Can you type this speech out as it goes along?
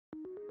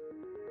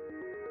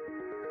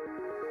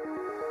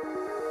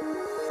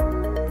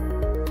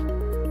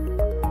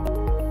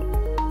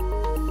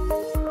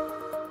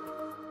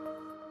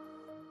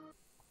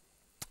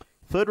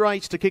Third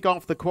race to kick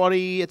off the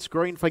quaddie. It's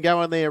green for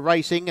go and they're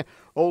racing.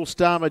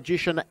 All-Star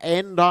Magician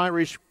and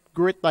Irish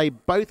Grit. They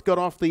both got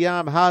off the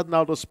arm hard and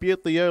they'll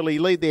dispute the early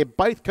lead. They're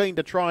both keen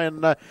to try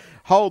and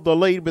hold the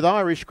lead, with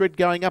Irish Grit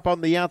going up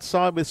on the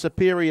outside with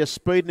superior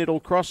speed, and it'll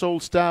cross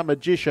All-Star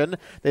Magician.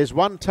 There's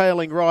one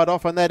tailing right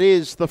off, and that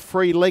is the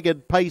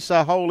free-legged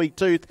pacer Holy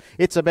Tooth.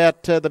 It's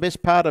about the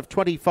best part of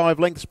 25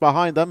 lengths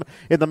behind them.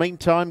 In the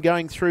meantime,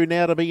 going through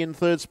now to be in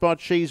third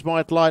spot, She's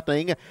White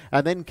Lightning,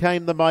 and then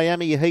came the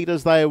Miami Heat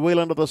as they wheel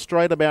into the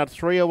straight, about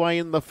 3 away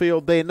in the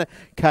field. Then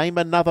came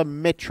another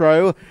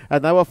Metro,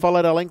 and they were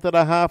followed a length and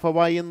a half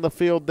away in the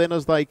field then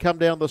as they come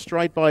down the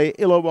straight by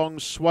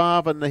Illawong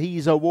Suave, and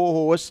He's a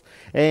Warhorse,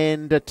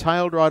 and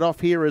tailed right off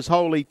here is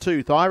Holy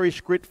Tooth.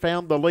 Irish Grit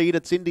found the lead.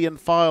 It's Indian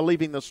Fire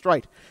leaving the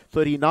straight.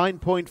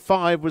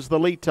 39.5 was the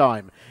lead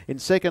time. In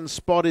second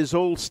spot is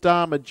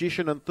All-Star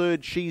Magician, and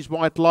third She's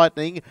White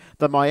Lightning.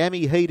 The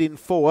Miami Heat in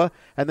 4,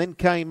 and then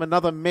came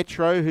another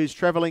Metro who's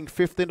travelling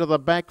fifth into the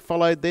back,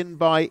 followed then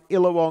by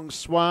Illawong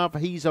Suave,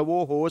 He's a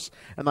Warhorse,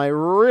 and they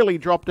really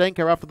dropped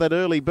anchor after that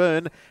early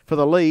burn for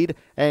the lead,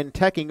 and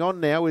tacking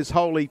on now is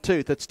Holy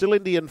Tooth. It's still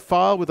Indian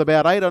Fire with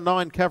about 8 or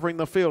 9 covering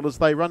the field as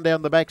they run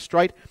down the back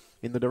straight.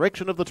 In the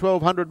direction of the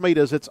 1200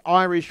 metres, it's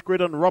Irish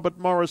Grit and Robert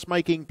Morris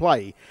making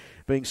play.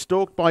 Being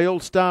stalked by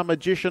All-Star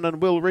Magician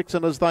and Will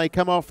Rickson as they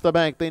come off the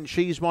back. Then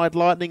She's White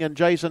Lightning and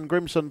Jason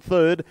Grimson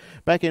third.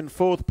 Back in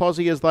fourth,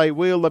 Posse as they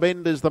wheel the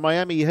bend is the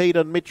Miami Heat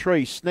and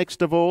Mitrice.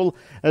 Next of all,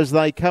 as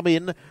they come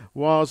in,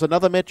 was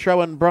another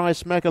Metro and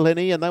Bryce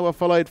McElhenney, and they were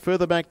followed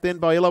further back then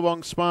by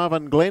Illawong Suave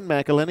and Glenn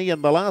McElhenney,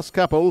 and the last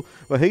couple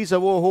were He's a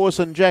Warhorse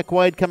and Jack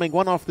Wade coming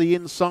one off the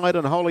inside,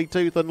 and Holy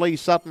Tooth and Lee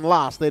Sutton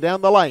last. They're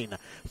down the lane.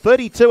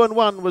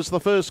 32-1 was the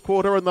first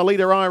quarter, and the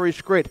leader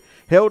Irish Grit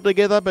held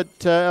together, but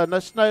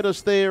let's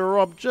notice there,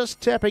 Rob just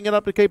tapping it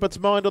up to keep its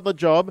mind on the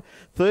job.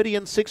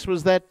 30-6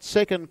 was that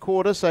second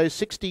quarter, so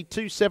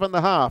 62-7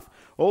 the half.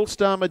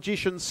 All-Star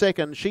Magician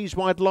second, She's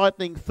White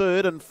Lightning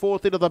third, and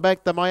fourth into the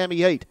back, the Miami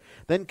Heat.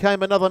 Then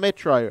came another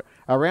Metro.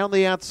 Around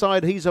the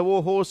outside, He's a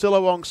Warhorse,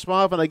 Illawong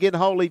Suave, and again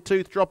Holy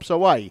Tooth drops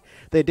away.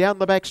 They're down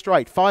the back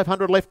straight,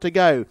 500 left to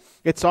go.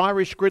 It's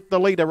Irish Grit the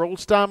leader,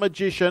 All-Star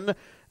Magician,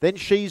 then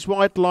She's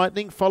White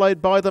Lightning,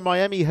 followed by the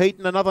Miami Heat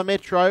and another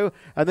Metro,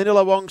 and then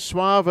Illawong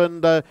Suave,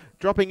 and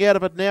dropping out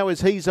of it now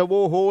is He's a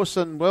Warhorse,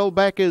 and well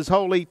back is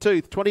Holy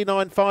Tooth.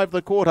 29.5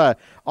 the quarter.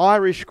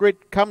 Irish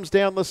Grit comes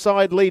down the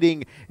side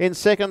leading. In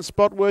second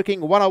spot,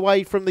 working one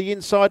away from the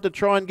inside to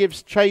try and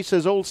give chase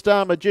as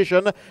All-Star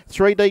Magician.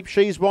 3 deep,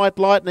 She's White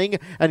Lightning,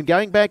 and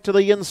going back to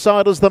the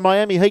inside is the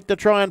Miami Heat to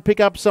try and pick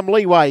up some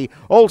leeway.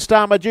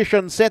 All-Star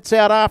Magician sets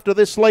out after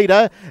this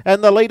leader,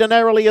 and the leader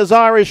narrowly is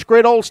Irish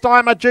Grit.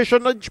 All-Star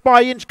Magician inch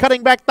by inch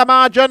cutting back the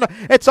margin.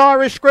 It's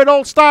Irish Grit,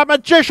 All-Star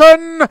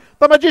Magician.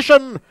 The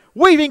Magician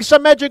weaving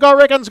some magic, I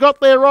reckon's got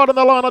there right on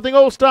the line. I think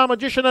All-Star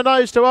Magician a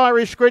nose to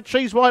Irish Grit.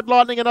 She's White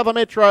Lightning, another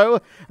Metro.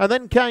 And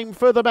then came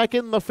further back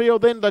in the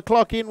field. Then to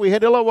clock in, we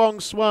had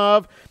Illawong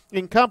Suave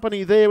in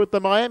company there with the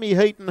Miami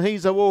Heat and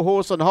He's a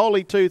Warhorse, and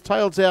Holy Tooth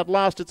tails out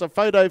last. It's a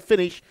photo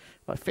finish.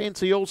 I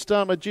fancy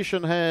All-Star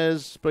Magician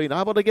has been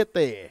able to get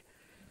there.